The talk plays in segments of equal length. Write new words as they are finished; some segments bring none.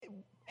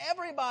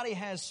Everybody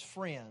has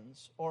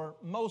friends, or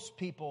most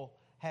people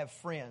have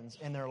friends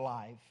in their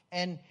life.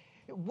 And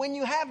when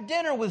you have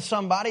dinner with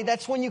somebody,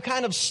 that's when you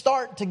kind of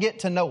start to get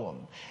to know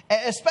them,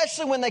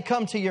 especially when they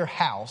come to your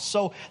house.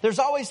 So there's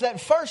always that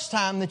first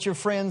time that your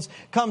friends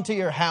come to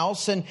your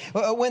house, and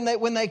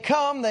when they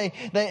come,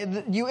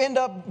 you end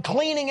up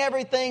cleaning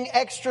everything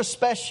extra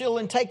special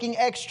and taking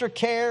extra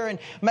care and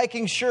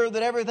making sure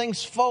that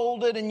everything's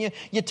folded, and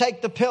you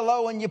take the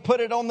pillow and you put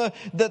it on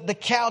the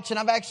couch. And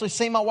I've actually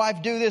seen my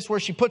wife do this,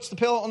 where she puts the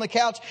pillow on the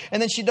couch and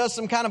then she does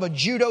some kind of a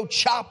judo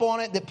chop on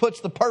it that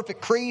puts the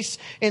perfect crease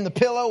in the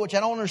pillow, which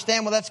I don't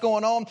understand what that's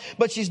going on,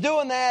 but she's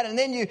doing that. And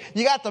then you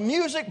got the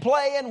music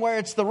playing where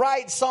it's the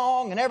right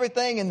song and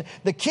everything, and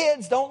the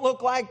kids don't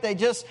look like they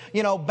just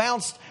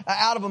bounced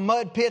out of a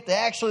mud pit. They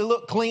actually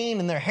look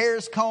clean and their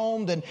hair's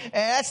combed, and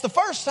that's the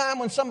first time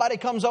when somebody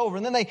comes over.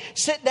 And then they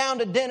sit down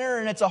to dinner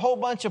and it's a whole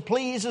bunch of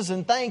pleases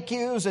and thank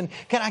yous and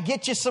can I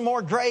get you some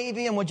more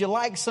gravy and would you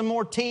like some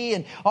more tea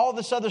and all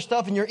this other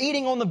stuff, and you're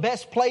eating on the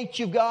best plate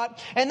you've got.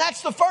 And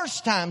that's the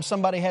first time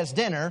somebody has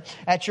dinner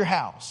at your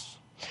house.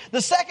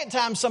 The second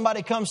time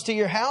somebody comes to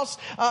your house,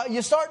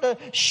 you start to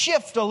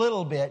shift a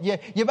little bit.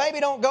 You maybe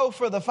don't go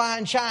for the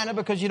fine china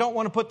because you don't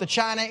want to put the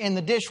china in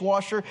the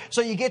dishwasher. So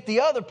you get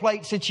the other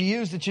plates that you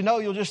use that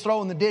you'll just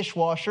throw in the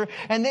dishwasher.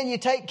 And then you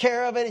take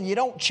care of it, and you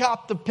don't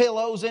chop the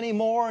pillows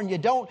anymore. And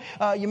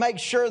you make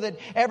sure that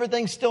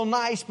everything's still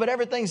nice, but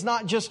everything's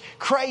not just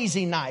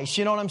crazy nice.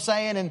 You know what I'm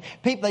saying? And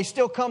people, they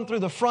still come through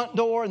the front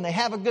door and they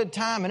have a good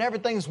time and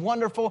everything's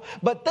wonderful.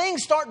 But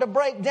things start to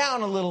break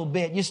down a little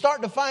bit. You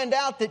start to find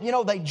out that,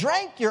 they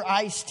drank your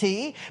iced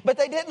tea, but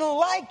they didn't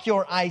like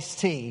your iced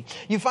tea.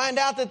 You find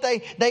out that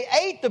they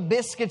ate the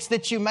biscuits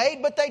that you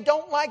made, but they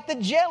don't like the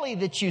jelly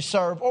that you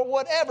serve or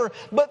whatever.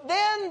 But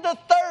then the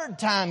third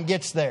time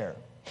gets there.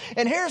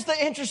 And here's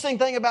the interesting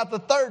thing about the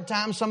third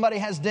time somebody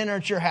has dinner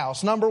at your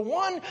house. Number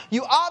one,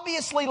 you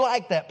obviously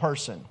like that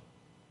person,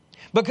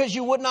 because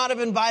you would not have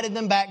invited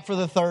them back for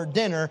the third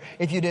dinner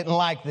if you didn't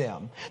like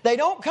them. They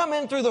don't come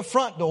in through the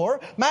front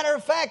door. Matter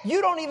of fact, you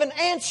don't even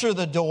answer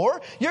the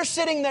door. You're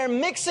sitting there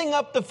mixing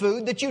up the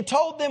food that you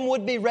told them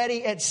would be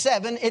ready at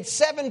 7. It's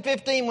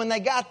 7:15 when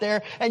they got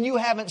there, and you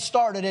haven't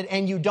started it,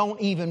 and you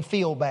don't even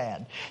feel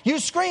bad. You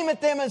scream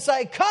at them and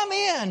say, "Come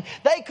in."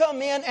 They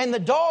come in, and the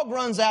dog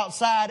runs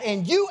outside,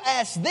 and you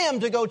ask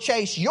them to go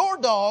chase your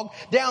dog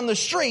down the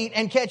street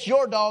and catch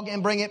your dog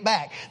and bring it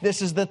back.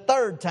 This is the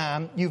third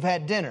time you've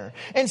had dinner.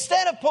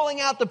 Instead of pulling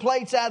out the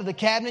plates out of the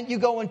cabinet, you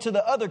go into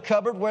the other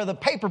cupboard where the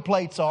paper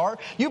plates are.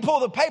 You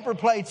pull the paper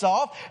plates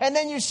off, and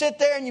then you sit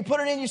there and you put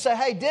it in. You say,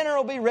 "Hey, dinner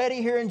will be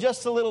ready here in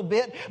just a little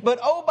bit. But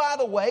oh, by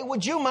the way,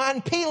 would you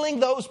mind peeling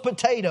those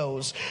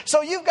potatoes?"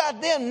 So you've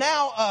got them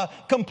now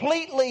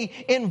completely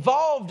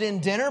involved in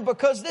dinner,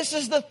 because this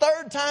is the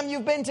third time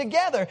you've been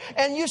together.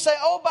 And you say,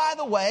 "Oh, by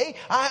the way,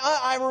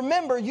 I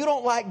remember you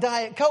don't like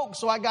Diet Coke,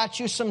 so I got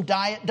you some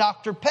Diet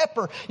Dr.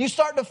 Pepper." You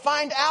start to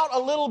find out a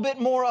little bit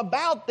more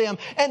about them.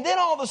 And then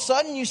all of a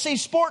sudden you see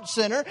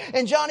SportsCenter,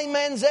 and Johnny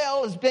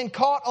Manziel has been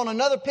caught on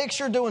another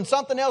picture doing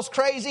something else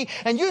crazy,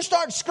 and you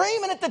start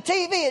screaming at the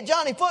TV at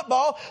Johnny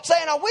Football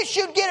saying, "I wish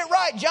you'd get it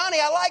right, Johnny.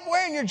 I like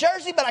wearing your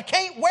jersey, but I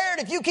can't wear it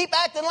if you keep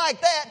acting like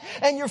that."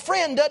 And your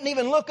friend doesn't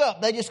even look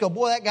up. They just go,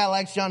 "Boy, that guy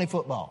likes Johnny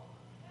Football."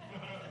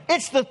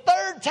 It's the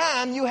third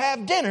time you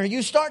have dinner.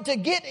 You start to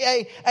get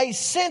a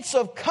sense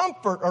of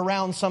comfort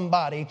around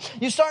somebody.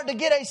 You start to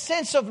get a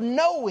sense of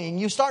knowing.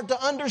 You start to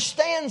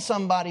understand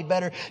somebody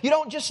better. You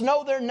don't just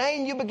know their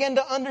name. You begin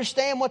to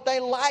understand what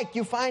they like.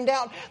 You find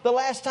out the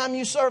last time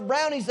you served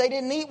brownies, they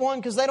didn't eat one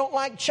because they don't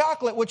like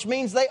chocolate, which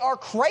means they are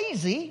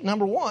crazy,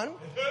 number one.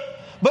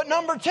 But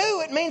number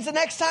two, it means the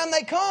next time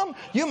they come,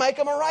 you make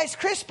them a Rice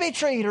Krispie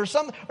treat or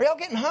something. Are y'all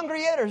getting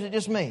hungry yet, or is it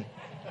just me?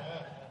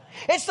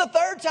 It's the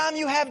third time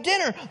you have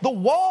dinner. The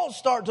walls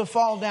start to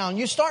fall down.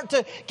 You start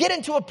to get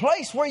into a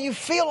place where you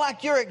feel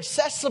like you're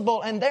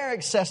accessible and they're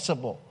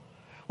accessible.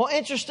 Well,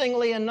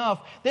 interestingly enough,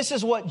 this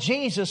is what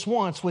Jesus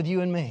wants with you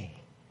and me.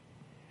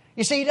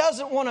 You see, He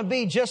doesn't want to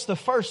be just the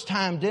first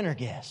time dinner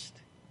guest.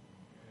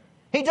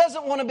 He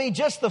doesn't want to be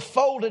just the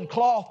folded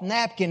cloth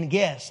napkin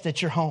guest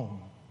at your home.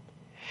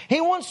 He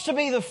wants to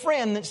be the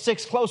friend that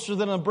sticks closer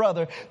than a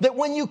brother. That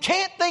when you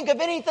can't think of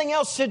anything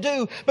else to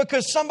do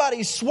because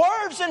somebody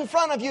swerves in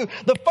front of you,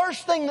 the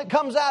first thing that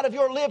comes out of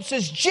your lips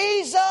is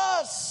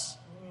Jesus.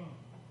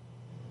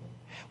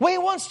 He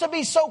wants to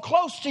be so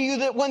close to you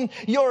that when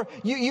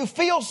you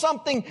feel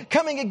something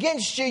coming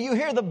against you, you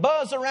hear the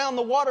buzz around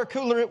the water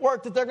cooler at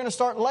work that they're going to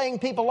start laying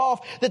people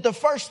off, that the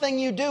first thing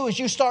you do is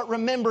you start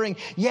remembering,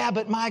 yeah,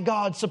 but my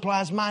God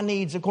supplies my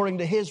needs according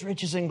to His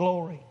riches and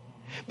glory.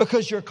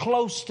 Because you're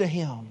close to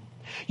Him.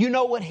 You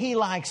know what He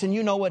likes, and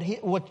you know what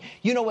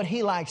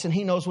He likes, and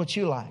He knows what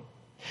you like.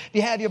 If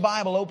you have your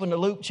Bible open to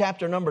Luke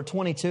chapter number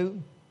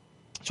 22,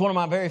 it's one of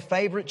my very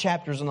favorite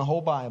chapters in the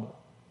whole Bible.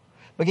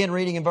 Begin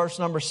reading in verse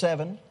number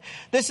 7.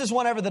 This is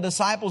whenever the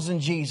disciples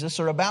and Jesus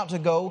are about to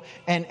go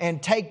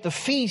and take the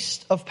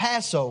feast of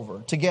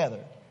Passover together.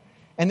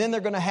 And then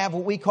they're going to have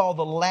what we call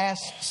the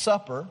Last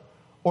Supper,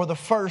 or the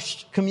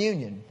First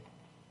Communion.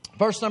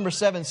 Verse number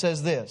 7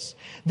 says this: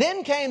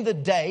 Then came the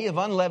day of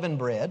unleavened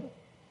bread,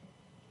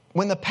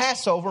 when the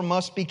Passover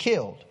must be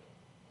killed.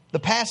 The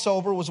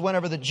Passover was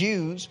whenever the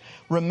Jews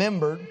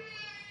remembered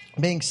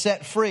being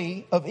set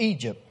free of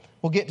Egypt.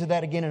 We'll get to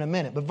that again in a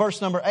minute. But verse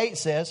number 8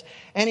 says,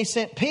 And he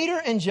sent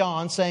Peter and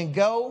John, saying,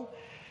 Go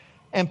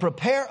and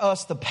prepare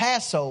us the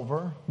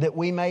Passover that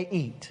we may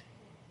eat.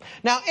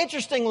 Now,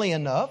 interestingly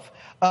enough,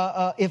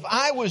 if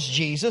I was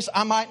Jesus,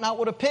 I might not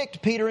would have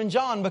picked Peter and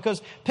John,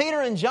 because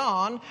Peter and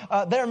John,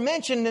 they're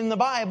mentioned in the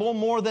Bible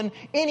more than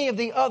any of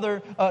the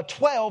other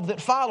 12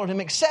 that followed him,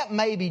 except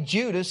maybe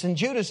Judas. And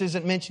Judas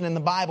isn't mentioned in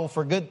the Bible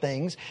for good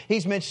things.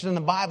 He's mentioned in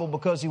the Bible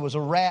because he was a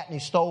rat and he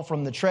stole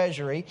from the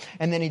treasury,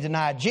 and then he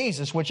denied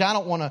Jesus, which I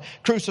don't want to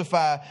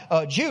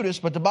crucify Judas,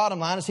 but the bottom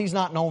line is he's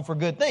not known for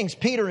good things.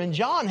 Peter and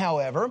John,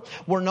 however,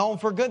 were known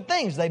for good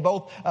things. They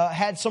both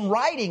had some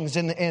writings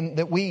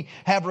that we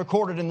have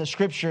recorded in the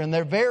Scripture, and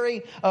they're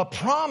very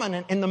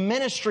prominent in the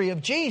ministry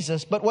of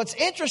Jesus. But what's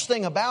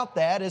interesting about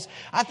that is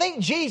I think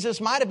Jesus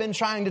might have been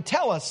trying to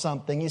tell us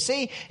something. You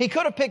see, he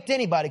could have picked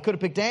anybody. Could have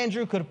picked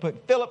Andrew, could have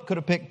picked Philip, could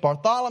have picked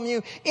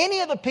Bartholomew.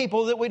 Any of the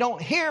people that we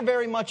don't hear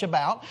very much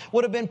about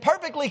would have been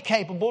perfectly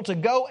capable to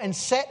go and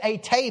set a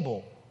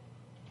table.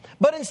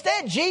 But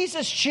instead,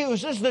 Jesus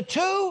chooses the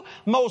two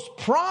most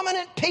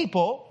prominent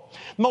people,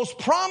 most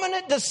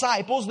prominent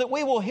disciples that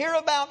we will hear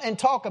about and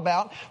talk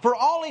about for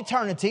all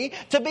eternity,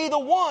 to be the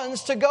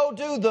ones to go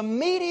do the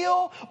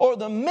menial or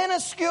the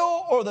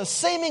minuscule or the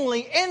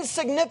seemingly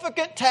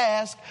insignificant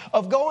task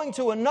of going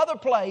to another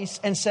place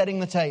and setting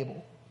the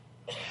table.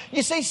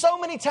 You see, so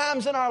many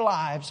times in our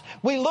lives,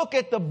 we look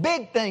at the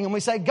big thing and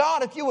we say,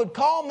 God, if you would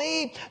call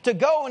me to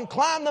go and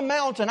climb the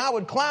mountain, I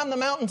would climb the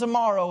mountain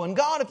tomorrow. And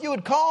God, if you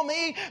would call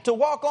me to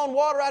walk on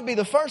water, I'd be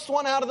the first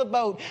one out of the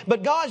boat.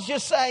 But God's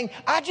just saying,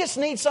 I just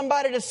need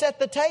somebody to set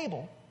the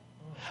table.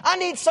 I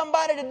need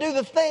somebody to do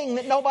the thing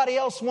that nobody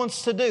else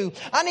wants to do.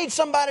 I need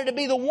somebody to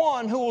be the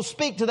one who will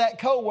speak to that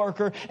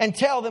coworker and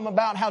tell them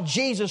about how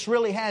Jesus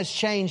really has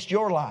changed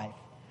your life.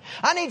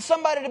 I need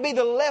somebody to be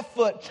the left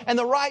foot and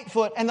the right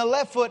foot and the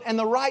left foot and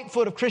the right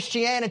foot of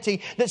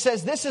Christianity that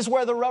says this is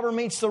where the rubber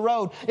meets the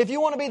road. If you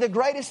want to be the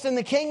greatest in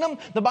the kingdom,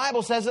 the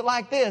Bible says it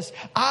like this: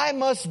 I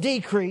must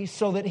decrease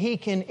so that he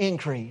can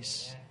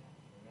increase.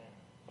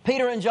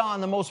 Peter and John,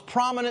 the most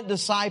prominent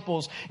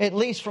disciples, at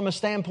least from a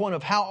standpoint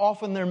of how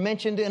often they're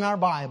mentioned in our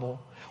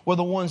Bible, were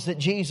the ones that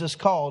Jesus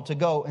called to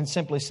go and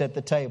simply set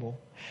the table.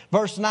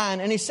 Verse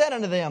 9, and he said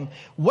unto them,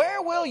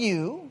 where will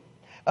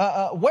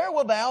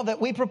thou that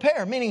we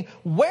prepare? Meaning,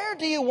 where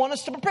do you want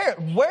us to prepare it?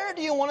 Where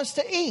do you want us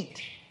to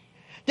eat?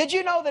 Did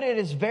you know that it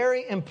is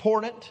very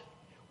important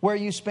where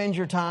you spend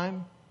your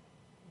time?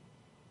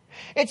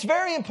 It's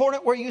very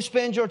important where you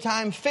spend your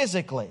time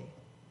physically.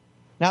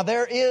 Now,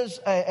 there is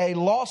a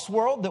lost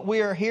world that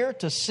we are here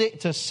to save,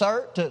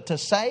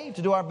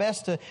 to do our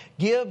best to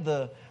give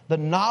the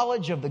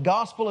knowledge of the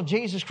gospel of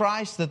Jesus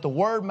Christ, that the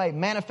word may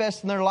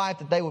manifest in their life,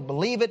 that they would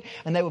believe it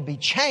and they would be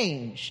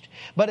changed.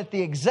 But at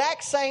the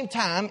exact same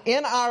time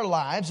in our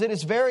lives, it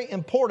is very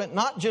important,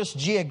 not just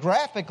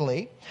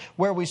geographically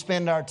where we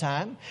spend our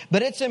time,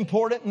 but it's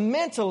important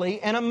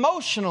mentally and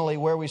emotionally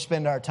where we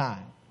spend our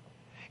time.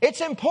 It's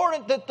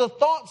important that the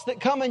thoughts that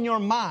come in your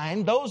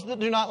mind, those that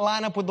do not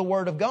line up with the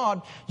Word of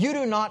God, you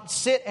do not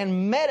sit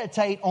and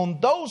meditate on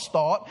those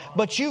thoughts,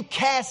 but you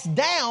cast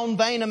down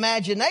vain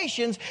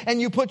imaginations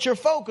and you put your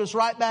focus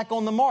right back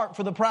on the mark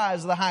for the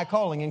prize of the high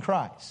calling in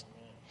Christ.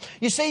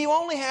 You see, you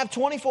only have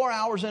 24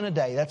 hours in a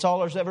day. That's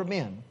all there's ever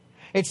been.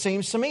 It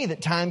seems to me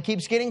that time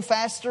keeps getting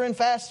faster and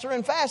faster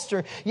and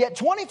faster. Yet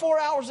 24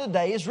 hours a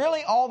day is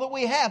really all that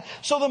we have.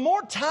 So the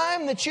more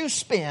time that you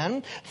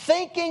spend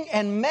thinking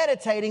and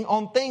meditating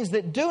on things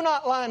that do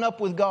not line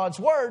up with God's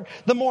Word,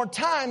 the more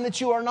time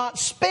that you are not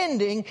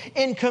spending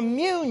in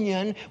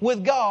communion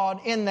with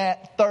God in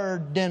that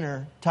third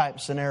dinner type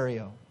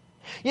scenario.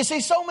 You see,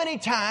 so many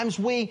times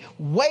we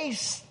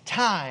waste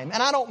time.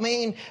 And I don't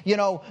mean,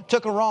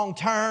 took a wrong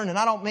turn. And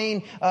I don't mean,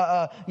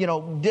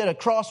 did a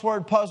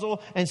crossword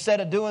puzzle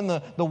instead of doing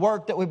the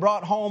work that we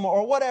brought home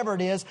or whatever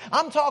it is.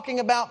 I'm talking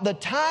about the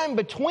time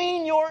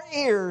between your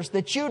ears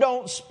that you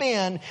don't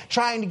spend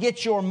trying to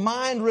get your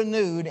mind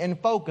renewed and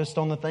focused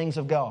on the things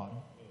of God.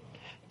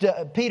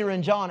 Peter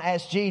and John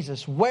asked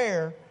Jesus,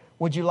 where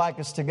would you like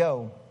us to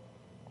go?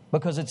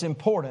 Because it's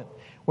important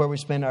where we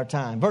spend our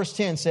time. Verse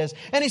 10 says,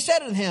 and he said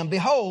to him,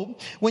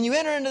 behold, when you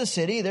enter into the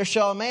city, there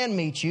shall a man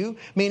meet you,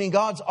 meaning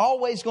God's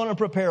always going to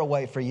prepare a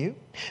way for you,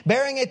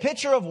 bearing a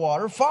pitcher of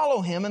water.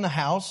 Follow him in the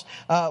house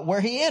where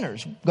he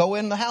enters. Go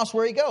in the house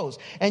where he goes.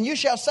 And you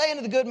shall say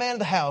unto the good man of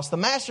the house, the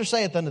master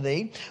saith unto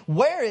thee,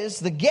 where is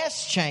the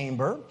guest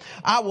chamber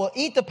where I will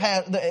eat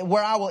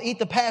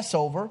the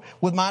Passover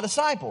with my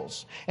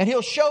disciples? And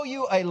he'll show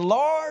you a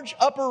large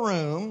upper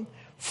room,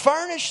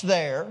 furnished,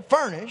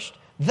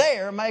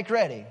 there make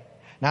ready.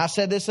 Now, I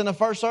said this in the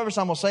first service.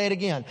 I'm going to say it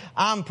again.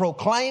 I'm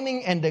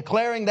proclaiming and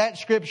declaring that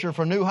scripture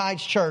for New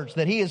Heights Church,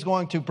 that He is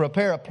going to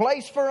prepare a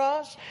place for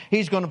us.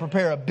 He's going to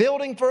prepare a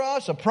building for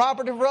us, a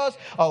property for us,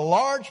 a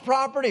large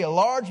property, a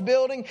large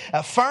building,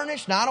 a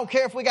furnished. Now, I don't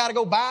care if we got to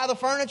go buy the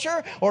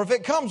furniture or if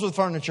it comes with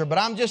furniture, but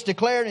I'm just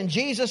declaring in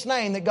Jesus'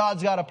 name that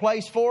God's got a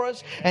place for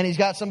us and He's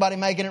got somebody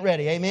making it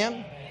ready.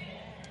 Amen?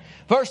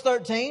 Verse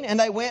 13, and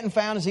they went and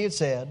found as He had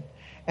said,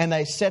 and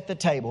they set the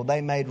table. They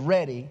made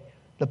ready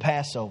the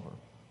Passover.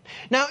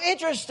 Now,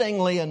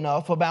 interestingly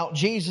enough about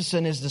Jesus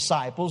and His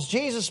disciples,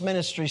 Jesus'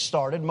 ministry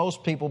started,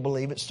 most people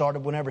believe it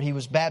started whenever He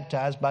was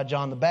baptized by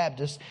John the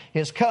Baptist,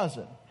 his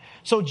cousin.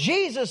 So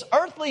Jesus'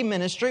 earthly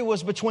ministry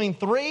was between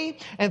 3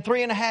 and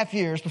 3.5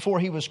 years before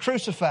He was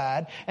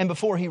crucified and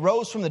before He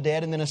rose from the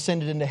dead and then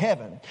ascended into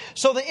heaven.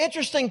 So the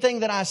interesting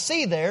thing that I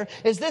see there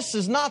is this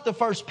is not the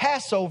first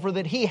Passover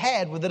that He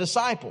had with the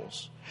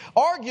disciples.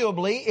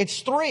 Arguably, it's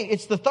 3.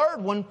 It's the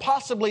third one,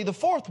 possibly the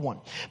fourth one.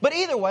 But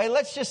either way,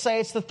 let's just say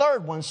it's the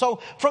third one.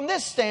 So from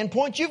this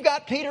standpoint, you've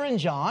got Peter and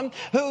John,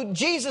 who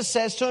Jesus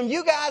says to them,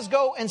 you guys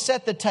go and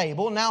set the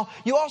table. Now,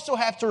 you also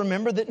have to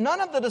remember that none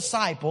of the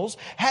disciples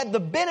had the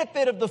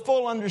benefit of the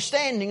full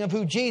understanding of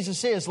who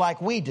Jesus is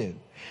like we do.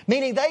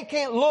 Meaning they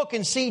can't look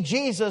and see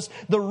Jesus,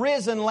 the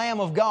risen Lamb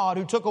of God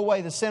who took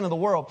away the sin of the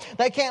world.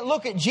 They can't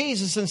look at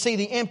Jesus and see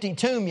the empty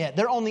tomb yet.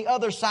 They're on the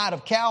other side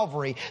of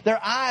Calvary. Their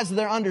eyes and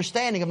their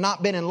understanding have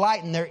not been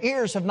enlightened. Their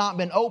ears have not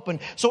been opened.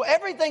 So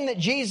everything that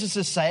Jesus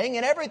is saying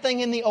and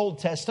everything in the Old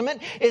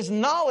Testament is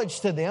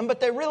knowledge to them,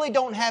 but they really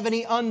don't have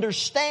any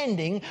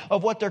understanding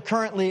of what they're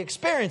currently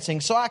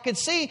experiencing. So I could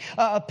see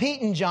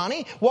Pete and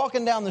Johnny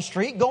walking down the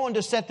street, going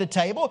to set the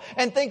table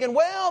and thinking,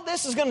 well,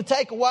 this is going to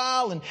take a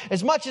while. And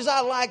as much as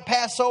I like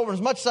Passover, as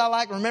much as I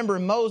like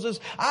remembering Moses,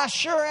 I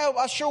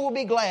sure will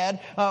be glad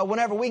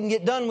whenever we can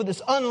get done with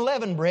this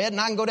unleavened bread and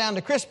I can go down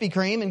to Krispy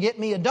Kreme and get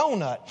me a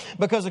donut,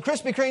 because a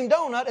Krispy Kreme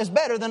donut is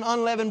better than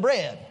unleavened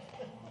bread.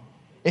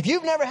 If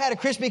you've never had a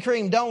Krispy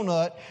Kreme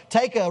donut,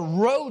 take a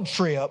road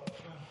trip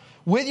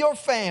with your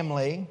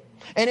family,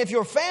 and if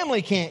your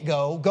family can't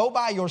go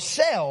by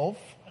yourself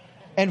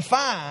and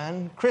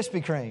find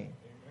Krispy Kreme.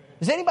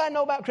 Does anybody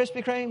know about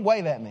Krispy Kreme?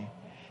 Wave at me.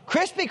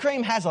 Krispy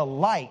Kreme has a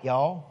light,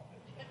 y'all.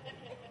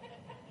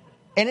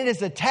 And it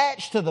is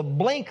attached to the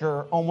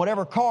blinker on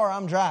whatever car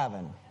I'm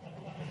driving.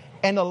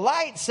 And the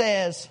light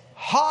says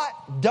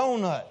hot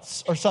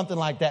donuts or something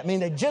like that. I mean,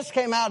 they just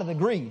came out of the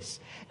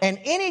grease. And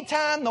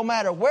anytime, no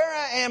matter where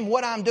I am,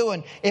 what I'm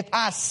doing, if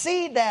I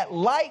see that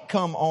light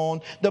come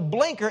on, the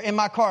blinker in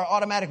my car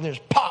automatically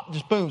just pop,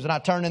 just booms, and I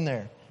turn in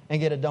there and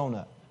get a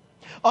donut.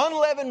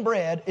 Unleavened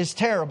bread is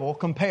terrible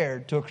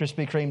compared to a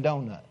Krispy Kreme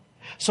donut.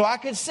 So I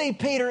could see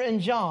Peter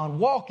and John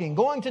walking,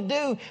 going to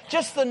do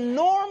just the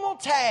normal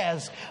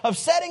task of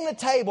setting the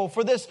table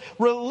for this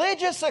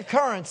religious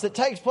occurrence that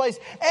takes place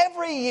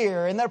every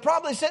year. And they're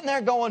probably sitting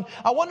there going,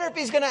 I wonder if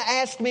He's going to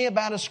ask me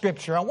about a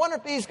scripture. I wonder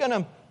if He's going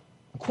to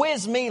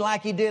quiz me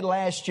like He did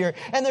last year.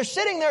 And they're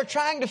sitting there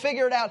trying to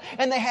figure it out.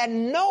 And they had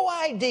no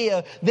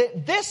idea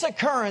that this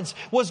occurrence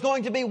was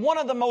going to be one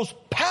of the most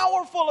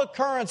powerful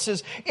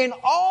occurrences in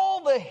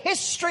all the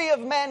history of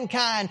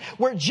mankind,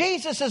 where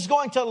Jesus is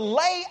going to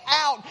lay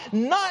out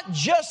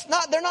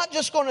they're not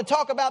just going to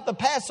talk about the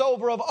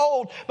Passover of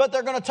old, but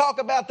they're going to talk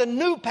about the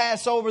new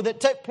Passover that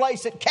took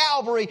place at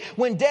Calvary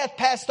when death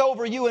passed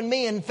over you and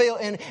me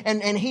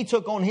and He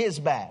took on His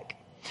back.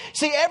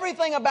 See,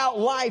 everything about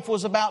life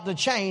was about to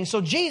change.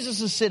 So Jesus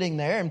is sitting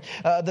there, and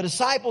the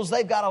disciples,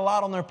 they've got a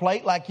lot on their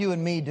plate like you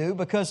and me do,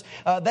 because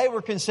they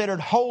were considered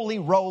holy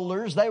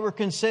rollers. They were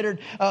considered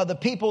the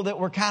people that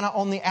were kind of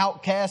on the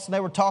outcast, and they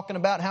were talking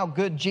about how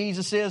good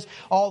Jesus is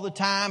all the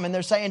time. And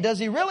they're saying, does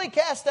He really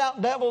cast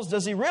out devils?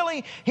 Does He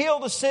really heal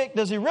the sick?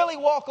 Does He really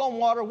walk on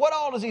water? What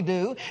all does He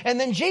do? And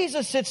then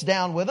Jesus sits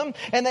down with them,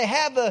 and they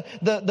have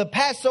the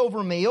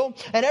Passover meal,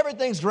 and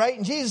everything's great.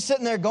 And Jesus is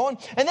sitting there going,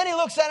 and then He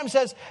looks at them and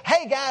says,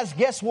 hey guys,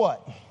 guess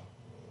what?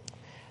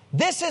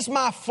 This is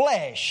my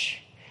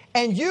flesh,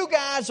 and you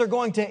guys are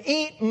going to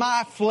eat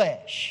my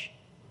flesh.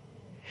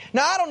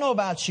 Now, I don't know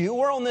about you.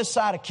 We're on this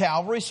side of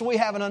Calvary, so we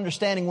have an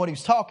understanding what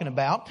He's talking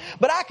about.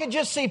 But I could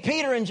just see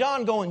Peter and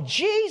John going,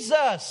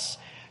 Jesus,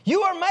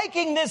 you are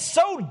making this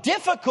so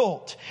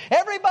difficult.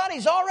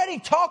 Everybody's already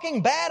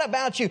talking bad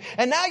about you.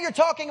 And now you're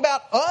talking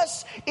about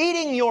us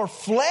eating your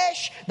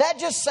flesh? That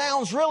just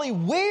sounds really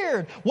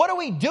weird. What are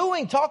we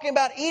doing talking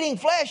about eating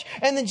flesh?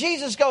 And then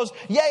Jesus goes,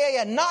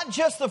 yeah. Not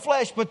just the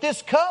flesh, but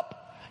this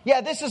cup.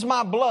 Yeah, this is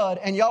my blood,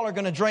 and y'all are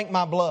going to drink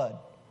my blood.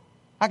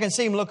 I can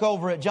see Him look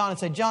over at John and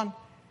say, John,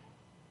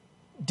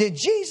 did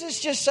Jesus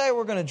just say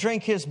we're going to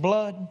drink His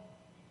blood?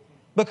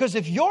 Because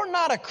if you're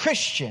not a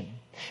Christian,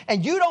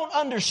 and you don't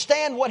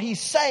understand what He's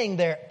saying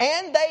there,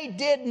 and they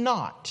did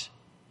not,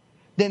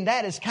 then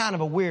that is kind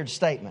of a weird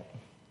statement.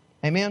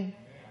 Amen?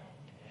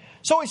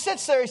 So He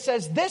sits there, He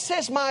says, this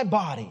is my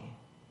body.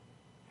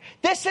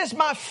 This is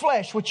my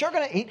flesh, which you're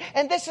going to eat,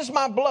 and this is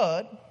my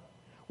blood,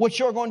 which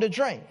you're going to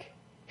drink.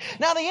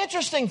 Now, the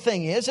interesting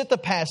thing is, at the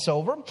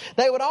Passover,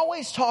 they would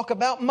always talk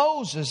about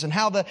Moses and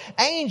how the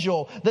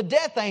angel, the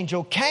death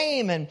angel,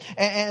 came and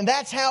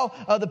that's how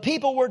the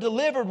people were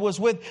delivered, was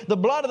with the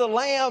blood of the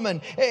lamb.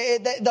 And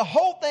the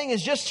whole thing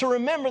is just to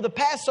remember the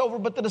Passover,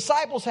 but the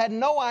disciples had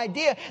no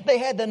idea. They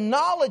had the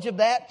knowledge of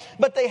that,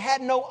 but they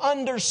had no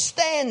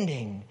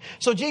understanding.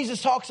 So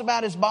Jesus talks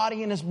about His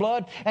body and His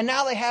blood, and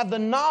now they have the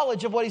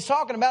knowledge of what He's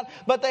talking about,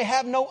 but they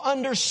have no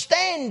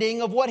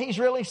understanding of what He's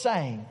really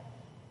saying.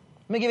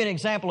 Let me give you an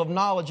example of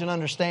knowledge and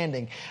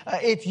understanding.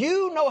 If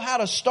you know how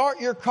to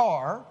start your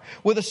car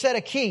with a set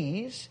of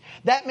keys,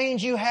 that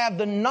means you have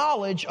the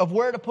knowledge of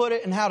where to put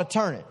it and how to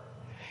turn it.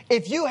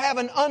 If you have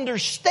an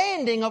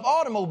understanding of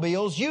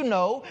automobiles, you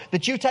know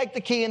that you take the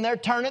key in there,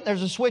 turn it,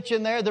 there's a switch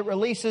in there that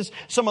releases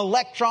some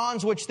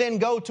electrons, which then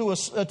go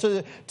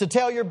to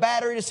tell your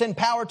battery to send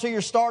power to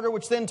your starter,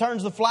 which then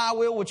turns the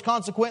flywheel, which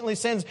consequently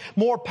sends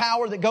more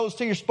power that goes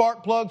to your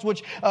spark plugs,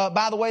 which,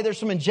 by the way, there's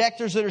some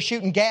injectors that are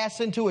shooting gas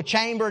into a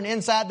chamber, and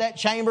inside that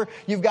chamber,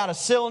 you've got a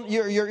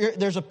cylinder,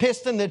 there's a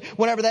piston that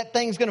whenever that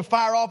thing's going to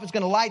fire off, it's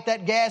going to light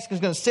that gas,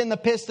 it's going to send the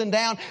piston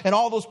down, and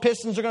all those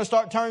pistons are going to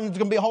start turning, there's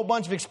going to be a whole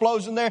bunch of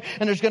explosions there,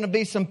 and there's going to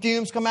be some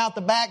fumes come out the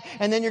back,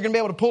 and then you're going to be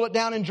able to pull it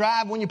down and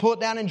drive. When you pull it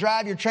down and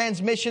drive, your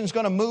transmission is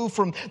going to move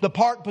from the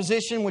park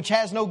position, which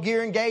has no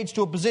gear engaged,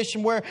 to a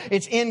position where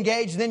it's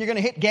engaged. Then you're going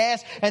to hit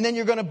gas, and then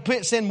you're going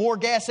to send more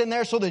gas in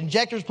there, so the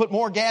injectors put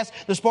more gas,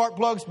 the spark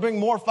plugs bring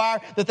more fire,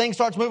 the thing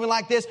starts moving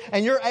like this,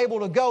 and you're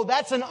able to go.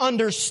 That's an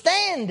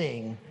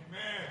understanding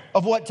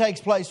of what takes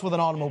place with an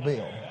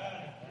automobile.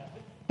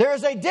 There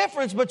is a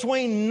difference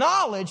between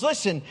knowledge.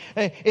 Listen,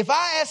 if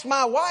I ask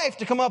my wife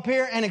to come up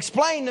here and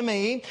explain to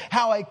me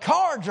how a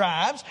car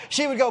drives,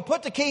 she would go,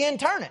 put the key in,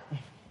 turn it.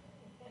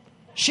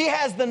 She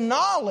has the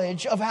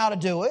knowledge of how to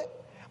do it,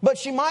 but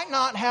she might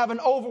not have an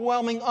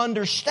overwhelming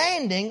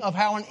understanding of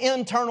how an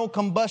internal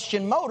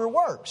combustion motor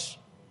works.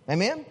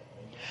 Amen?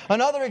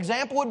 Another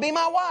example would be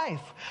my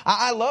wife.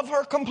 I love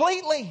her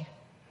completely.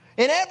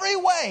 In every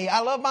way, I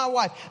love my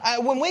wife.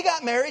 When we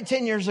got married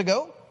 10 years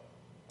ago,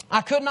 I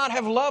could not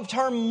have loved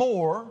her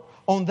more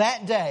on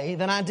that day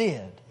than I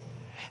did.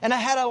 And I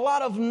had a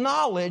lot of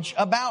knowledge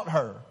about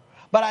her.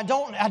 But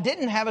I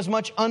didn't have as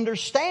much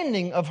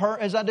understanding of her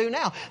as I do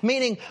now.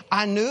 Meaning,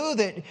 I knew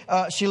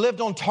that she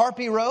lived on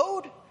Tarpey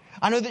Road.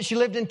 I knew that she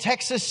lived in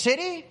Texas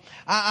City.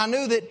 I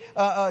knew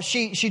that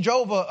she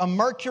drove a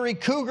Mercury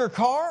Cougar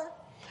car.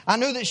 I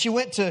knew that she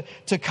went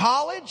to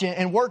college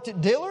and worked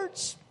at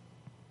Dillard's.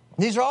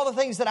 These are all the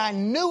things that I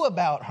knew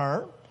about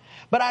her.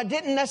 But I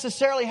didn't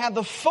necessarily have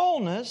the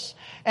fullness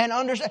and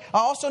understand. I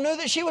also knew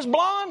that she was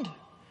blonde.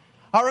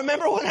 I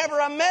remember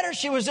whenever I met her,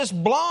 she was this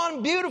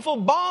blonde, beautiful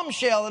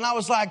bombshell. And I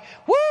was like,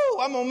 woo,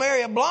 I'm going to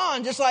marry a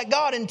blonde just like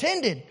God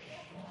intended.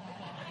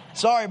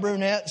 Sorry,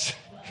 brunettes.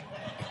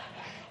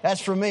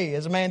 That's for me.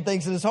 As a man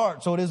thinks in his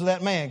heart, so it is with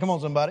that man. Come on,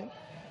 somebody.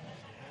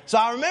 So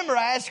I remember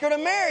I asked her to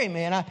marry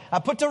me, and I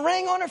put the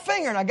ring on her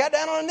finger, and I got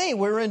down on a knee.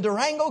 We were in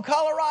Durango,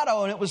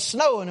 Colorado, and it was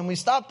snowing, and we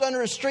stopped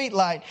under a street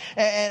light,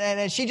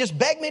 and she just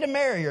begged me to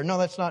marry her. No,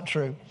 that's not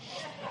true.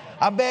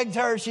 I begged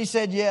her. She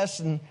said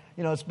yes, and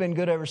it's been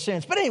good ever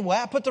since. But anyway,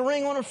 I put the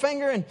ring on her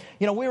finger, and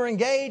we were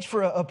engaged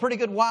for a pretty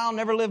good while.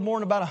 Never lived more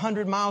than about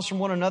 100 miles from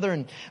one another.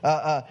 And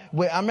I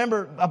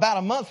remember about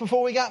a month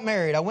before we got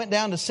married, I went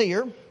down to see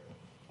her.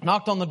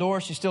 Knocked on the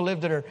door. She still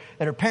lived at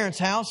her parents'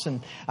 house,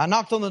 and I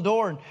knocked on the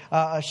door,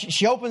 and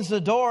she opens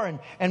the door,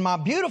 and my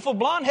beautiful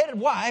blonde-headed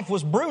wife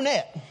was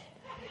brunette,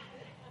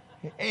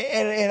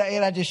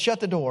 and I just shut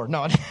the door.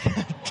 No,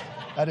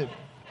 I didn't.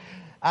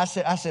 I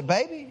said,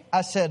 baby,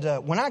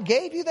 when I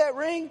gave you that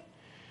ring,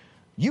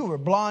 you were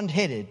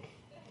blonde-headed,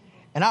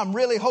 and I'm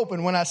really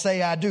hoping when I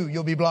say I do,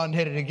 you'll be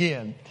blonde-headed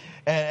again.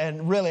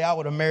 And really, I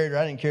would have married her.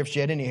 I didn't care if she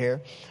had any hair,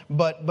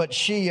 but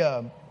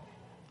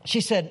she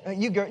said,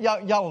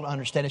 y'all don't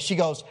understand it. She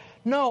goes,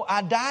 no,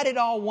 I dyed it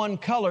all one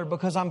color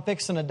because I'm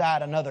fixing to dye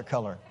it another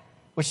color.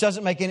 Which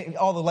doesn't make any,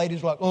 all the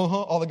ladies were like,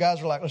 all the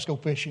guys were like, let's go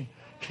fishing.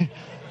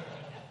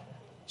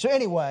 So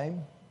anyway,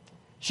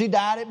 she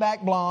dyed it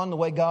back blonde the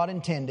way God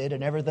intended,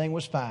 and everything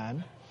was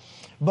fine.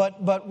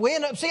 But we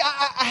ended up,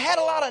 I had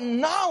a lot of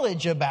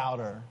knowledge about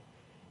her.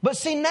 But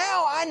see,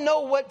 now I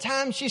know what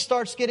time she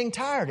starts getting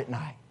tired at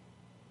night.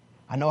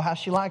 I know how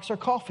she likes her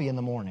coffee in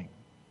the morning.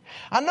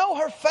 I know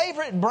her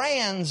favorite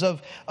brands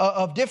of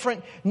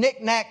different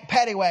knick-knack,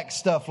 paddywhack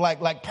stuff,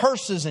 like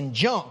purses and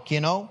junk,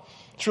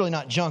 It's really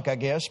not junk, I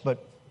guess,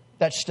 but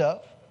that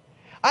stuff.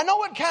 I know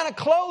what kind of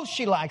clothes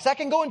she likes. I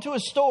can go into a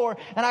store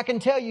and I can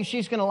tell you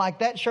she's going to like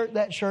that shirt, and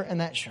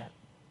that shirt.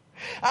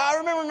 I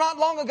remember not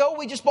long ago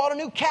we just bought a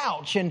new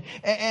couch, and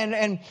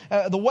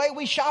the way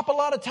we shop a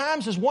lot of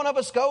times is one of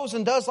us goes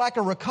and does like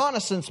a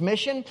reconnaissance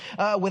mission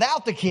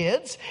without the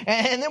kids,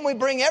 and then we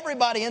bring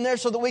everybody in there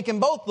so that we can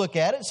both look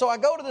at it. So I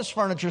go to this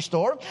furniture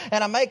store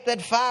and I make that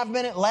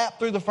 5-minute lap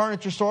through the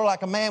furniture store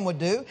like a man would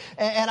do,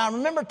 and I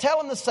remember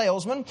telling the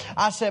salesman,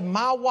 I said,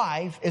 my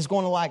wife is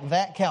going to like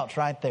that couch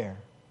right there.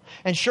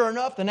 And sure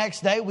enough, the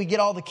next day we get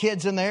all the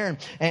kids in there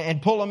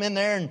and pull them in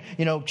there. And,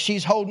 you know,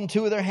 she's holding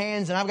two of their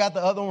hands and I've got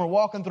the other one. We're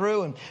walking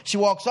through and she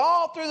walks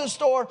all through the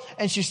store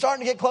and she's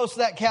starting to get close to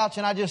that couch.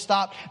 And I just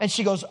stopped and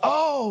she goes,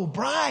 "Oh,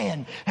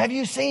 Brian, have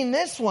you seen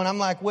this one?" I'm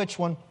like, "Which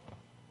one?"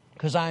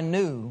 Because I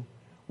knew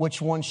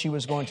which one she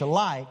was going to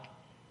like,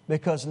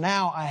 because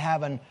now I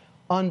have an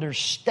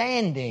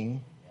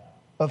understanding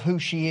of who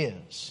she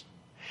is.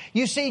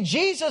 You see,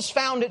 Jesus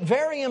found it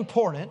very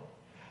important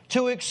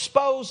to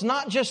expose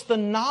not just the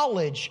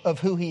knowledge of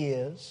who He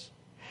is,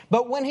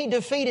 but when He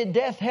defeated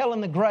death, hell,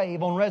 and the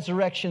grave on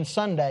Resurrection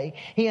Sunday,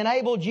 He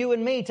enabled you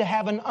and me to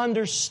have an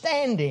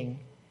understanding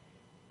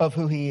of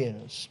who He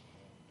is.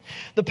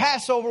 The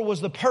Passover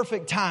was the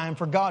perfect time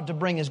for God to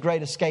bring His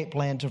great escape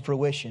plan to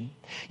fruition.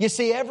 You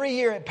see, every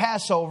year at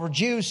Passover,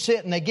 Jews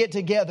sit and they get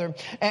together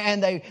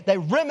and they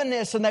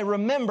reminisce and they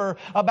remember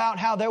about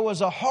how there was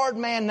a hard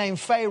man named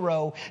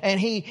Pharaoh, and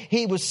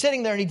he was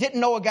sitting there and he didn't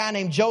know a guy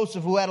named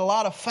Joseph who had a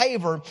lot of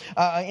favor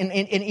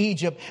in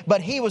Egypt,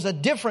 but he was a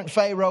different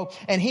Pharaoh,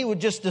 and he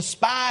would just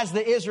despise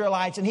the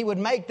Israelites, and he would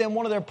make them,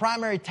 one of their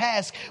primary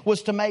tasks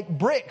was to make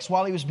bricks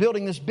while he was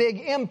building this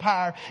big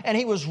empire, and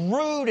he was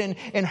rude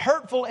and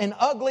hurtful and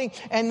ugly.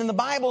 And then the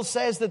Bible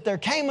says that there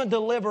came a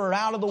deliverer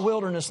out of the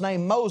wilderness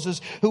named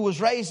Moses, who was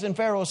raised in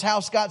Pharaoh's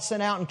house, got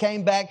sent out and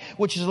came back,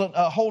 which is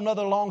a whole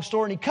nother long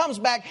story. And he comes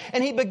back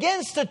and he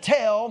begins to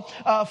tell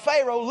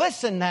Pharaoh,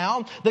 "Listen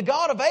now, the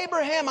God of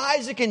Abraham,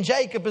 Isaac, and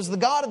Jacob is the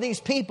God of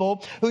these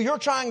people who you're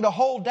trying to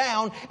hold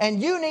down,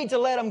 and you need to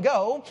let them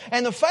go."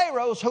 And the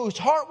Pharaoh, whose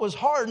heart was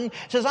hardened,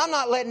 says, "I'm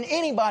not letting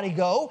anybody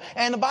go."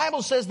 And the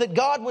Bible says that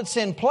God would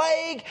send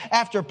plague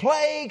after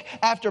plague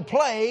after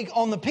plague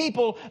on the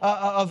people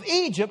of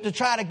Egypt to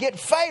try to get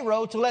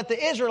Pharaoh to let the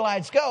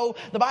Israelites go.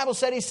 The Bible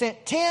said He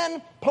sent 10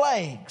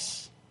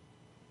 plagues,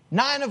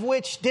 9 of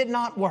which did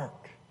not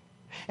work.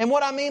 And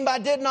what I mean by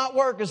did not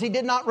work is He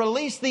did not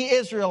release the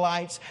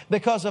Israelites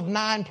because of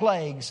 9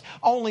 plagues.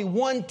 Only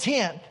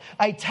 1/10,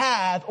 a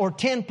tithe or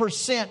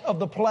 10% of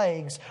the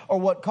plagues are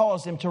what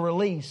caused Him to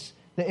release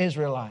the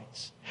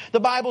Israelites.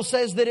 The Bible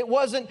says that it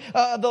wasn't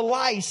the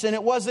lice, and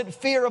it wasn't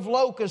fear of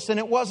locusts, and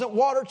it wasn't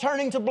water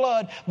turning to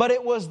blood, but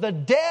it was the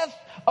death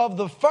of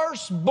the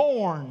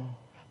firstborn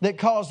that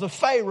caused the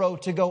Pharaoh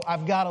to go,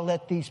 "I've got to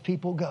let these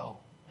people go."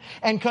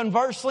 And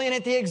conversely, and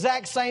at the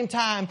exact same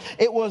time,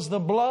 it was the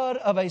blood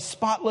of a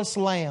spotless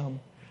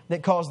lamb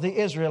that caused the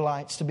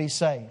Israelites to be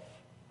saved.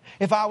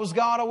 If I was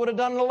God, I would have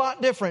done it a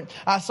lot different.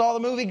 I saw the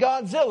movie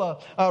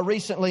Godzilla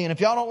recently, and if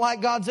y'all don't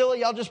like Godzilla,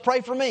 y'all just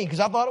pray for me, because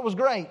I thought it was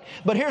great.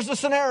 But here's the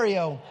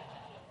scenario.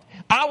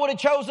 I would have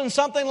chosen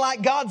something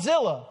like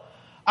Godzilla.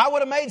 I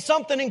would have made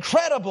something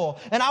incredible,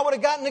 and I would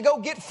have gotten to go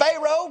get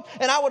Pharaoh,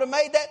 and I would have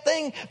made that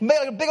thing,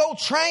 made a big old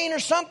train or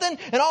something,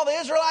 and all the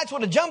Israelites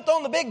would have jumped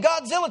on the big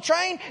Godzilla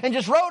train and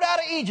just rode out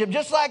of Egypt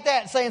just like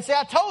that, saying, "See,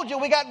 I told you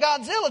we got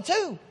Godzilla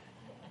too."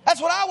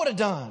 That's what I would have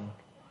done.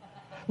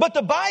 But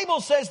the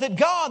Bible says that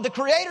God, the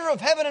creator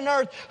of heaven and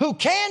earth, who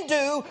can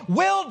do,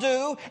 will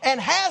do,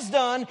 and has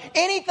done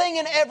anything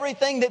and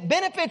everything that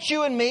benefits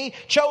you and me,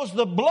 chose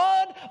the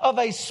blood of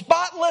a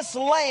spotless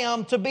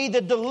lamb to be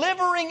the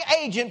delivering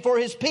agent for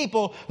His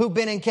people who've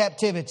been in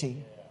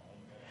captivity.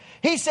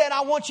 He said,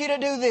 "I want you to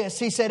do this."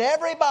 He said,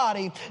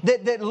 "Everybody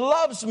that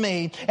loves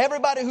me,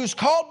 everybody who's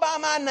called by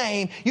my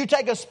name, you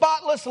take a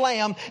spotless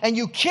lamb and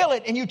you kill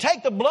it, and you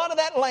take the blood of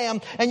that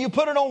lamb and you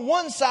put it on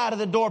one side of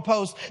the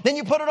doorpost. Then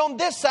you put it on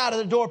this side of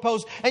the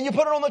doorpost, and you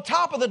put it on the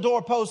top of the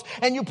doorpost,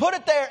 and you put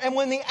it there. And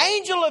when the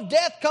angel of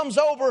death comes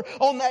over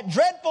on that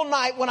dreadful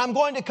night, when I'm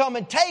going to come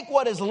and take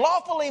what is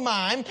lawfully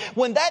mine,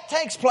 when that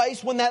takes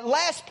place, when that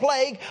last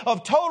plague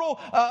of total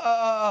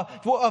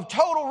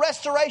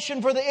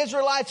restoration for the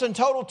Israelites and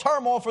total turmoil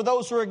for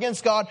those who are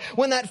against God,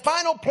 when that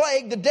final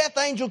plague, the death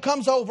angel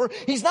comes over,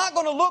 He's not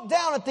going to look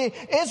down at the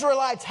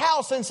Israelites'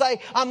 house and say,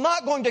 "I'm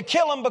not going to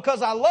kill them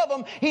because I love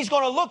them." He's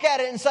going to look at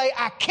it and say,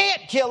 "I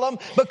can't kill them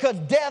because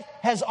death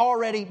has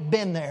already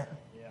been there."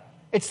 Yeah.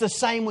 It's the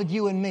same with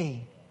you and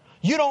me.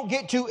 You don't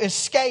get to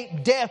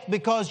escape death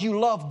because you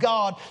love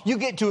God. You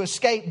get to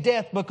escape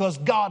death because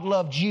God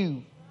loved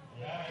you.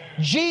 Yeah.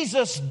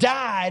 Jesus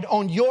died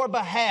on your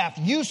behalf.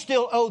 You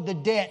still owed the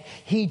debt.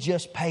 He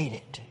just paid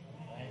it.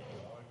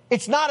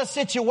 It's not a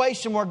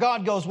situation where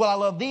God goes, "Well, I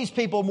love these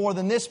people more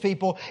than this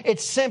people."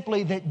 It's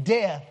simply that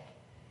death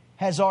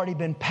has already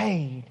been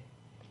paid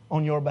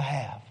on your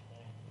behalf.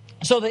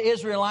 So the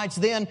Israelites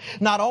then,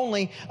 not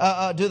only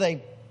do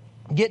they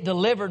get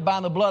delivered by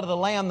the blood of the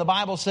Lamb, the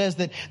Bible says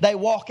that they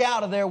walk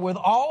out of there with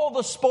all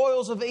the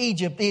spoils of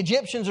Egypt. The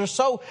Egyptians are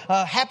so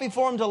happy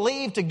for them to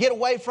leave, to get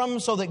away from them,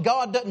 so that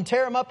God doesn't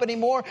tear them up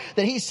anymore,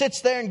 that He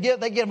sits there and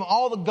they give them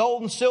all the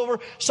gold and silver,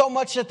 so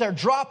much that they're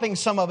dropping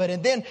some of it.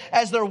 And then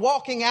as they're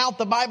walking out,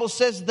 the Bible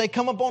says that they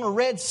come up on a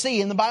Red Sea,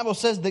 and the Bible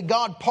says that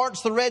God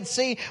parts the Red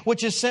Sea,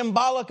 which is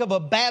symbolic of a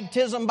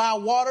baptism by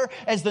water.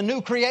 As the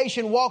new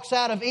creation walks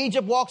out of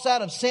Egypt, walks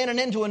out of sin and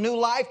into a new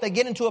life, they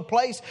get into a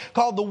place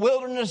called the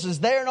wilderness as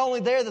there and only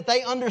there that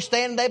they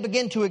understand, they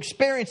begin to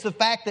experience the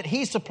fact that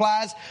He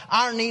supplies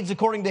our needs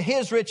according to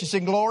His riches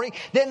and glory.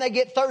 Then they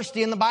get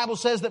thirsty, and the Bible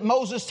says that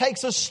Moses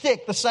takes a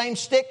stick, the same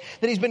stick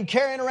that he's been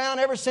carrying around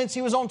ever since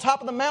he was on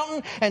top of the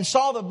mountain and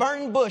saw the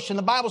burning bush. And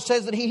the Bible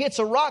says that he hits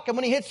a rock, and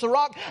when he hits the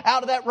rock,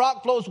 out of that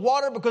rock flows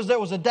water, because there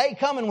was a day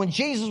coming when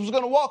Jesus was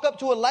going to walk up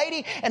to a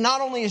lady. And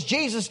not only is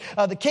Jesus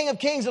the King of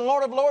Kings and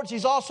Lord of Lords,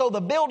 He's also the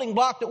building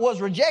block that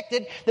was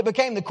rejected, that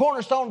became the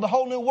cornerstone of the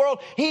whole new world.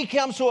 He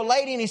comes to a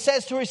lady and he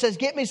says to her, he says,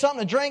 "Get me something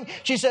to drink."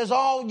 She says,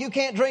 "Oh, you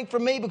can't drink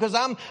from me because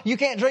you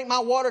can't drink my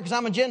water because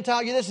I'm a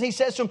Gentile. You're this." And he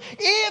says to him,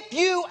 "If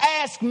you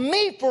ask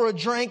me for a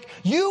drink,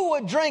 you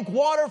would drink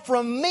water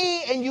from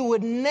me and you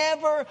would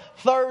never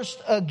thirst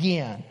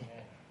again."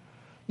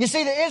 You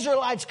see, the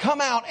Israelites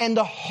come out and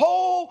the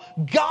whole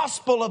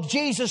gospel of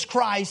Jesus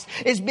Christ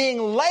is being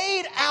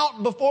laid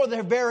out before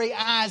their very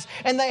eyes.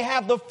 And they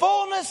have the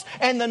fullness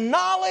and the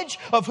knowledge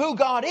of who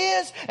God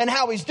is and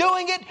how He's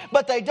doing it,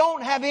 but they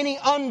don't have any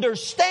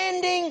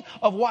understanding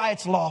of why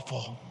it's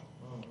lawful.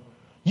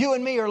 You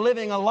and me are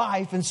living a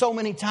life, and so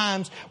many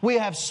times we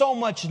have so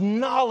much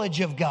knowledge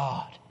of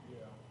God,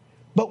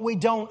 but we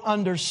don't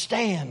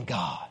understand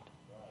God.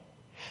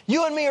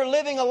 You and me are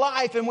living a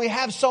life and we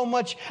have so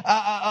much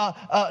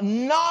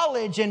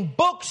knowledge and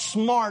book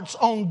smarts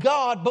on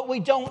God, but we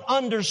don't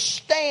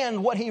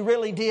understand what He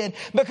really did.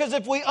 Because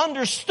if we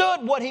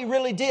understood what He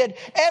really did,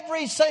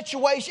 every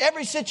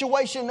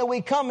situation that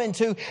we come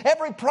into,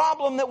 every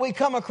problem that we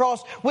come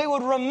across, we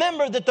would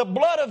remember that the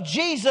blood of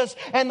Jesus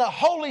and the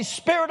Holy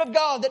Spirit of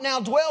God that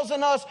now dwells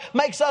in us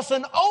makes us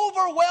an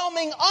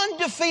overwhelming,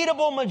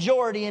 undefeatable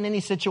majority in any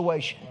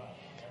situation.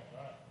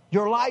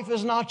 Your life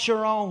is not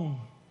your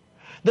own.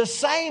 The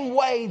same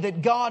way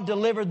that God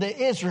delivered the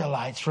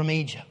Israelites from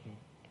Egypt,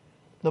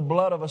 the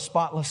blood of a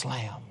spotless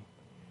lamb,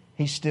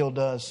 He still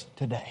does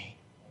today.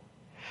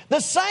 The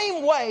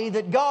same way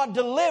that God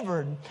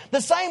delivered,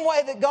 the same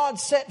way that God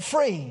set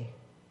free,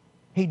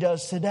 He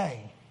does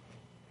today.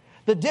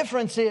 The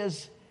difference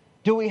is,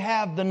 do we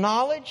have the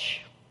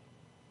knowledge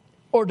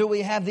or do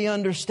we have the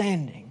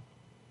understanding?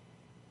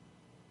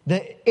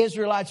 The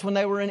Israelites, when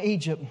they were in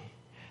Egypt,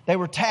 they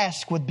were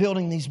tasked with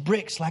building these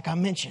bricks like I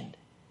mentioned.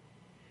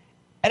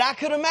 And I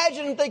could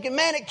imagine them thinking,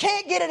 man, it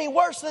can't get any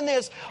worse than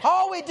this.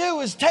 All we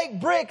do is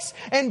take bricks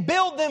and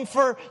build them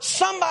for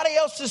somebody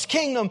else's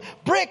kingdom.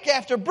 Brick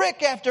after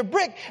brick after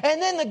brick. And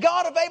then the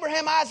God of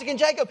Abraham, Isaac, and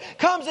Jacob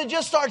comes and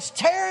just starts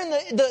tearing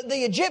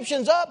the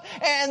Egyptians up.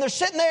 And they're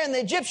sitting there and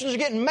the Egyptians are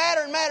getting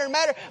madder and madder and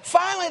madder.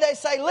 Finally they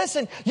say,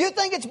 listen, you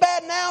think it's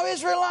bad now,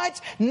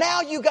 Israelites? Now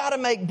you got to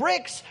make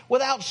bricks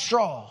without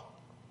straw.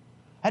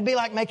 That'd be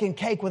like making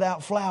cake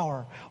without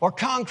flour, or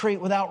concrete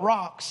without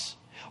rocks,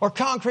 or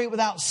concrete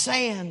without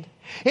sand.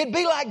 It'd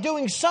be like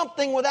doing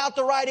something without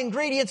the right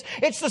ingredients.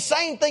 It's the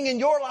same thing in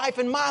your life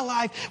and my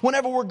life.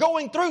 Whenever we're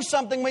going through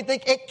something, we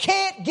think it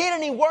can't get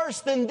any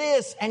worse than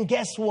this. And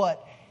guess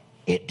what?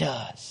 It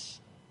does.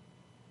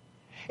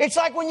 It's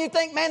like when you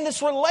think, man,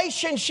 this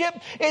relationship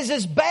is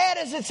as bad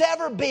as it's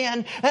ever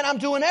been, and I'm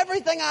doing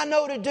everything I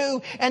know to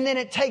do, and then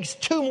it takes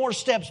 2 more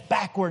steps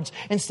backwards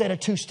instead of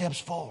 2 steps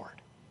forward.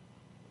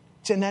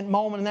 It's in that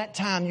moment, in that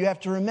time, you have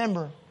to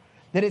remember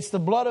that it's the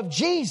blood of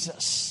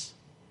Jesus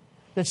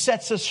that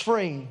sets us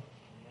free,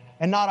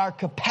 and not our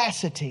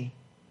capacity,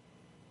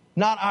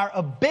 not our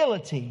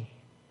ability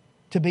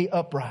to be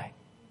upright.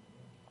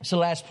 It's the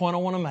last point I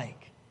want to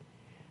make.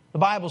 The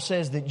Bible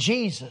says that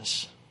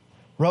Jesus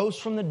rose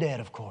from the dead,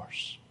 of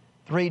course,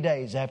 3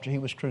 days after He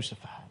was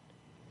crucified.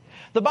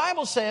 The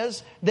Bible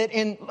says that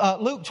in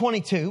Luke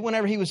 22,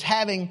 whenever He was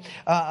having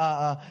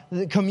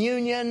the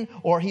communion,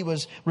 or He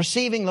was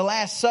receiving the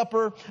Last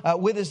Supper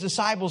with His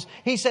disciples,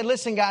 He said,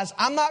 listen guys,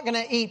 I'm not going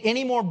to eat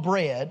any more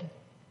bread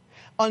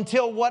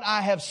until what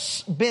I have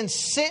been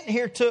sent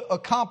here to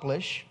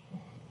accomplish,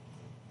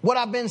 what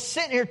I've been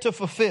sent here to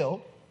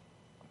fulfill,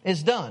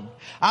 is done.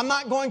 I'm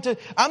not going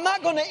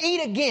to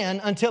eat again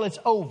until it's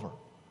over.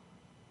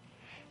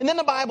 And then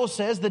the Bible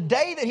says the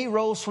day that He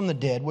rose from the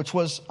dead, which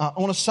was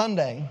on a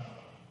Sunday,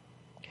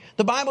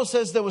 the Bible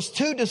says there was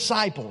 2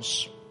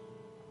 disciples,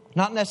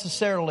 not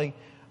necessarily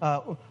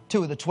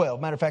 2 of the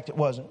 12. Matter of fact, it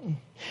wasn't.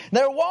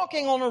 They were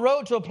walking on a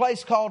road to a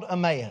place called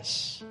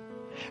Emmaus.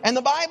 And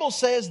the Bible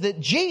says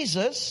that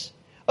Jesus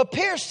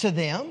appears to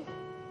them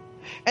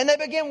and they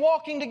begin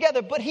walking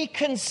together. But He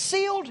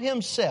concealed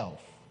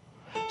Himself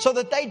so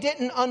that they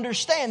didn't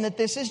understand that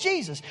this is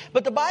Jesus.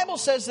 But the Bible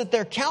says that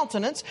their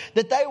countenance,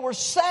 that they were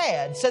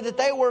sad, said that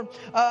they were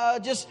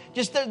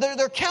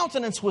their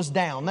countenance was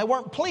down. They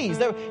weren't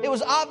pleased. It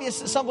was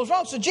obvious that something was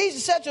wrong. So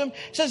Jesus said to them,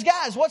 says,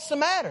 guys, what's the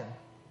matter?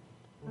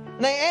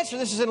 And they answered,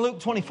 this is in Luke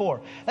 24.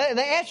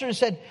 They answered and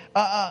said,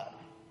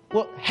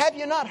 well, have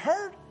you not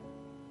heard?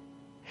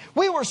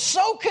 We were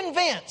so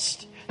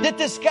convinced that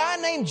this guy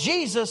named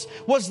Jesus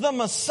was the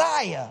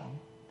Messiah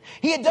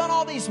He had done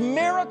all these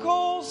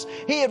miracles.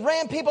 He had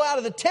ran people out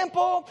of the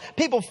temple.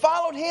 People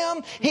followed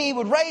him. He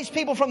would raise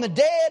people from the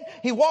dead.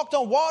 He walked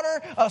on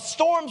water.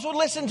 Storms would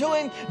listen to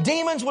him.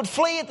 Demons would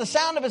flee at the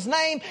sound of his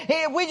name.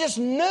 We just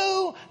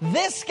knew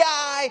this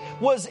guy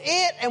was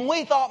it. And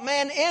we thought,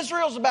 man,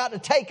 Israel's about to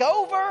take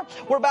over.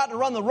 We're about to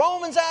run the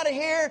Romans out of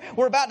here.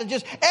 We're about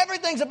to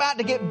everything's about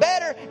to get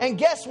better. And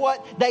guess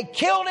what? They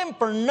killed him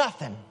for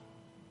nothing.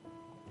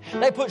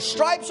 They put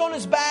stripes on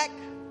his back.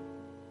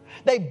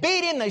 They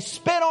beat him, they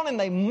spit on him,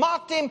 they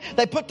mocked him.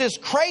 They put this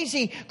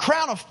crazy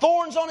crown of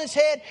thorns on his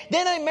head.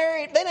 Then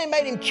they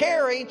made him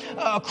carry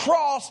a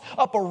cross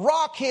up a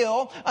rock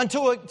hill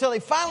until they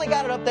finally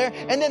got it up there.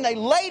 And then they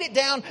laid it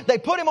down, they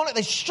put him on it,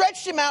 they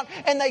stretched him out,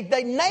 and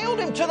they nailed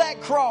him to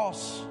that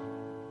cross.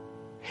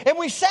 And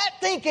we sat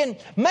thinking,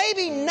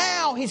 maybe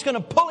now he's going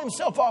to pull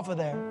himself off of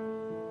there.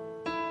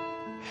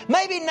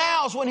 Maybe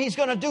now's when he's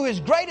going to do his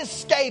great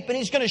escape and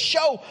he's going to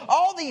show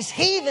all these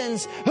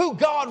heathens who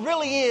God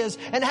really is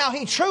and how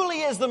he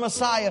truly is the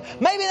Messiah.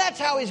 Maybe that's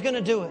how he's going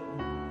to do it.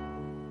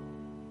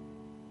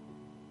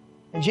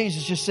 And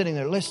Jesus just sitting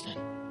there listening.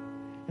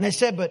 And they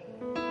said, but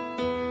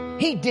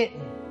he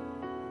didn't.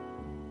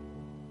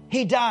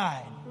 He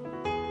died.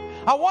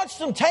 I watched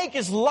them take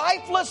his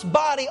lifeless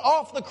body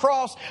off the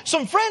cross.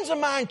 Some friends of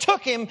mine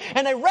took him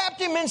and they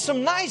wrapped him in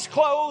some nice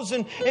clothes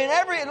and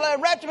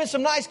wrapped him in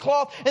some nice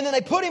cloth, and then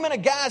they put him in a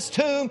guy's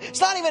tomb. It's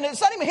not even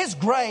his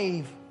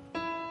grave.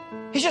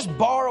 He's just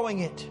borrowing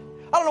it.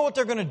 I don't know what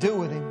they're going to do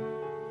with him.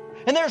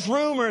 And there's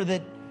rumor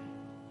that,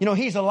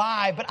 he's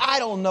alive, but I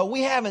don't know.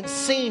 We haven't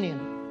seen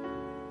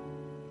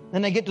him.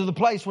 Then they get to the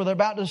place where they're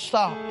about to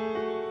stop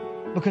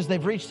because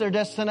they've reached their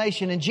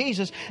destination, and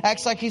Jesus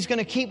acts like he's going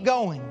to keep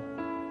going.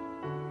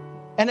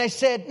 And they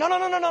said, no,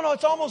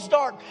 it's almost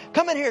dark.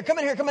 Come in here, come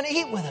and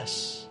eat with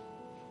us.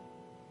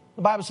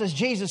 The Bible says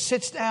Jesus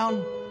sits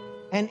down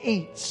and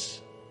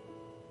eats.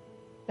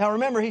 Now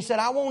remember, he said,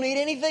 I won't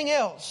eat anything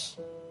else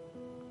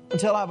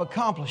until I've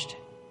accomplished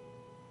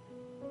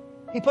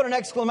it. He put an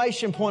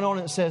exclamation point on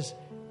it and says,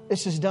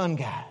 this is done,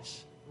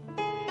 guys.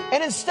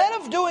 And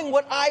instead of doing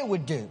what I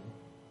would do,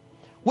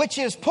 which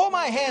is pull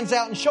my hands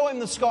out and show him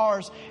the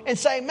scars and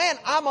say, man,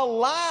 I'm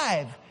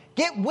alive.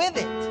 Get with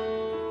it.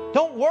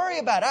 Don't worry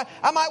about it.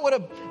 I might would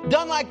have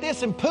done like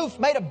this and poof,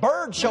 made a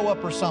bird show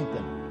up or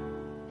something.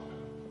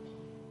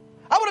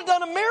 I would have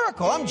done a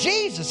miracle. I'm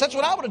Jesus. That's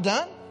what I would have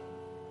done.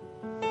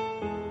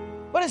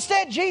 But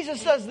instead,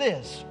 Jesus does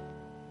this.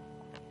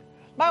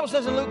 The Bible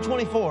says in Luke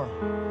 24,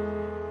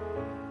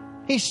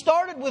 he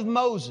started with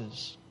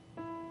Moses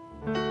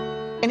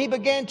and he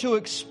began to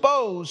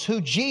expose who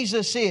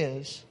Jesus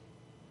is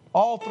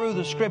all through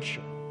the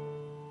Scripture.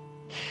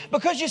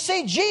 Because you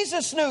see,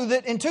 Jesus knew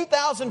that in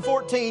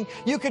 2014,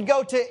 you could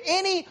go to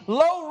any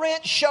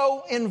low-rent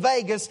show in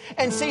Vegas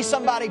and see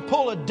somebody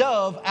pull a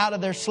dove out of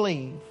their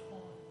sleeve.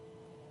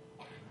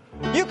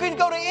 You could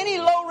go to any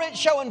low-rent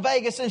show in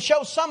Vegas and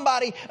show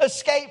somebody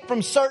escape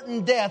from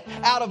certain death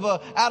out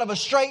of a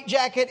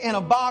straitjacket in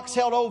a box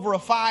held over a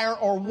fire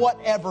or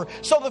whatever.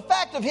 So the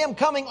fact of him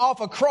coming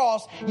off a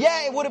cross,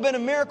 yeah, it would have been a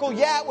miracle.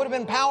 Yeah, it would have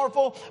been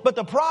powerful. But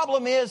the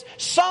problem is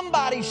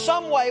somebody,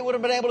 some way would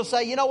have been able to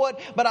say, you know what?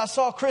 But I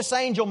saw Chris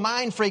Angel,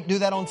 Mind Freak, do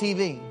that on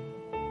TV.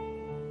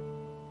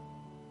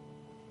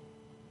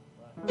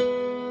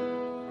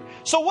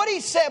 So what he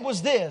said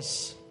was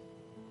this: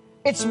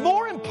 it's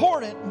more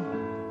important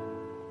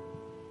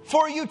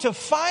for you to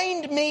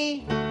find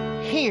me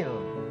here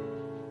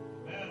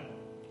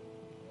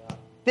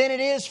than it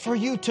is for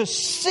you to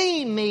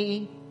see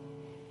me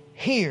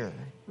here.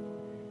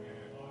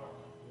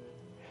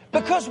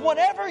 Because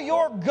whatever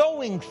you're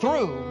going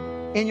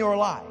through in your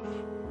life,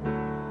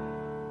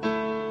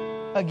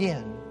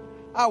 again,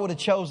 I would have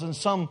chosen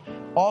some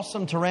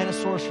awesome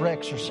Tyrannosaurus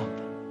Rex or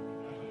something.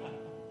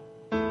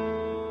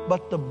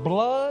 But the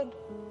blood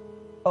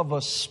of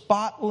a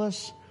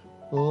spotless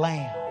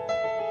lamb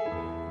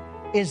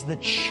is the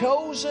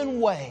chosen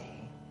way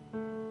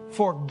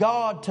for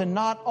God to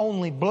not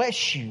only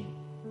bless you,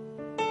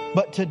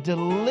 but to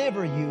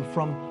deliver you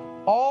from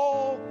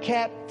all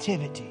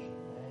captivity.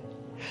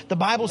 The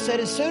Bible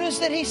said as soon as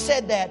that he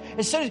said that,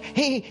 as soon as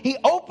he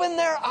opened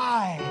their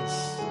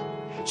eyes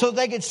so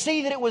they could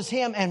see that it was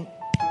him, and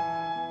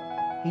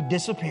he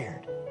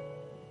disappeared.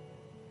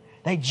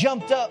 They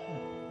jumped up.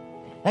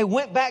 They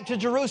went back to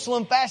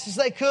Jerusalem fast as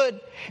they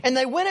could. And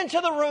they went into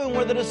the room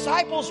where the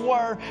disciples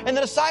were. And the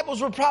disciples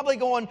were probably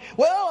going,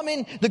 well, I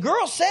mean, the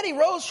girl said he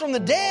rose from the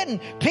dead. And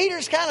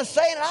Peter's kind of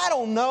saying, I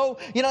don't know.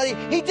 You know,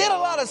 he did a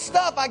lot of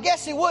stuff. I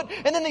guess he would.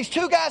 And then these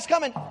two guys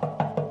come in.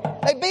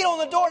 They beat on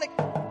the door. And they,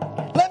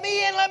 let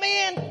me in, let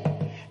me in.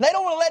 They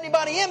don't want to let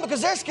anybody in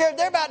because they're scared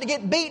they're about to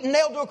get beat and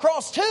nailed to a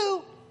cross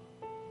too.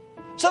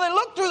 So they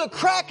look through the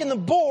crack in the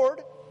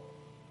board.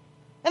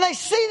 And they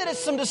see that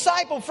it's some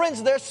disciple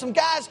friends. There's some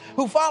guys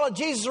who followed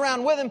Jesus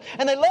around with him.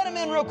 And they let him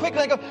in real quick. And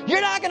they go, you're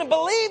not going to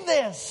believe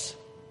this.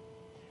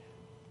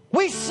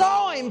 We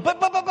saw him. But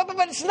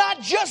it's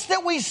not just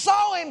that we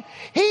saw him.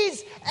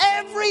 He's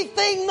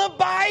everything the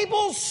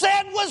Bible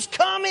said was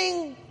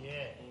coming.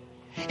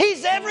 He's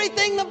He's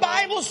everything the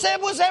Bible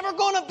said was ever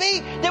going to be,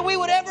 that we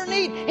would ever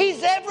need.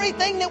 He's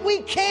everything that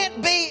we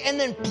can't be. And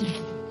then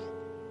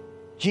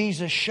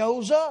Jesus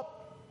shows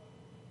up.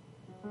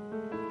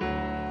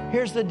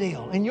 Here's the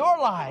deal. In your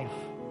life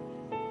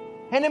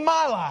and in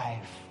my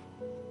life,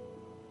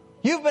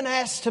 you've been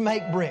asked to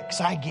make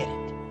bricks. I get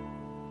it.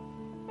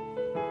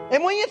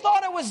 And when you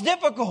thought it was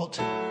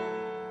difficult,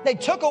 they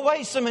took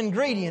away some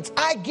ingredients.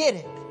 I get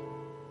it.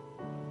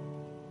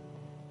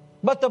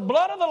 But the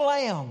blood of the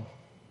Lamb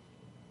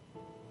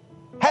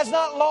has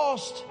not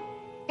lost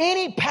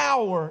any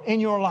power in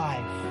your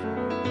life.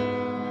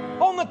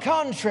 On the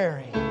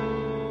contrary,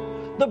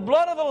 the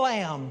blood of the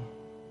Lamb,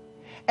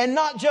 and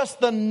not just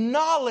the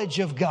knowledge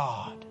of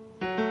God,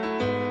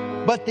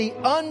 but the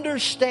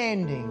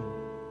understanding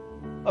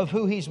of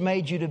who He's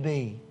made you to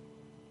be,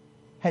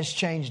 has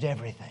changed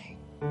everything.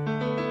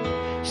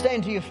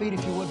 Stand to your feet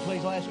if you would,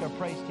 please. I'll ask our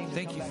praise team to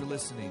Thank you for up.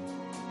 listening.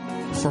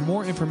 For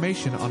more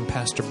information on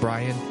Pastor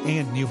Brian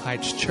and New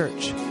Heights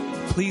Church,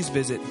 please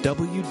visit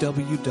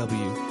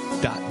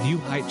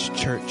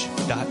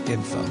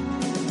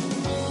www.newheightschurch.info.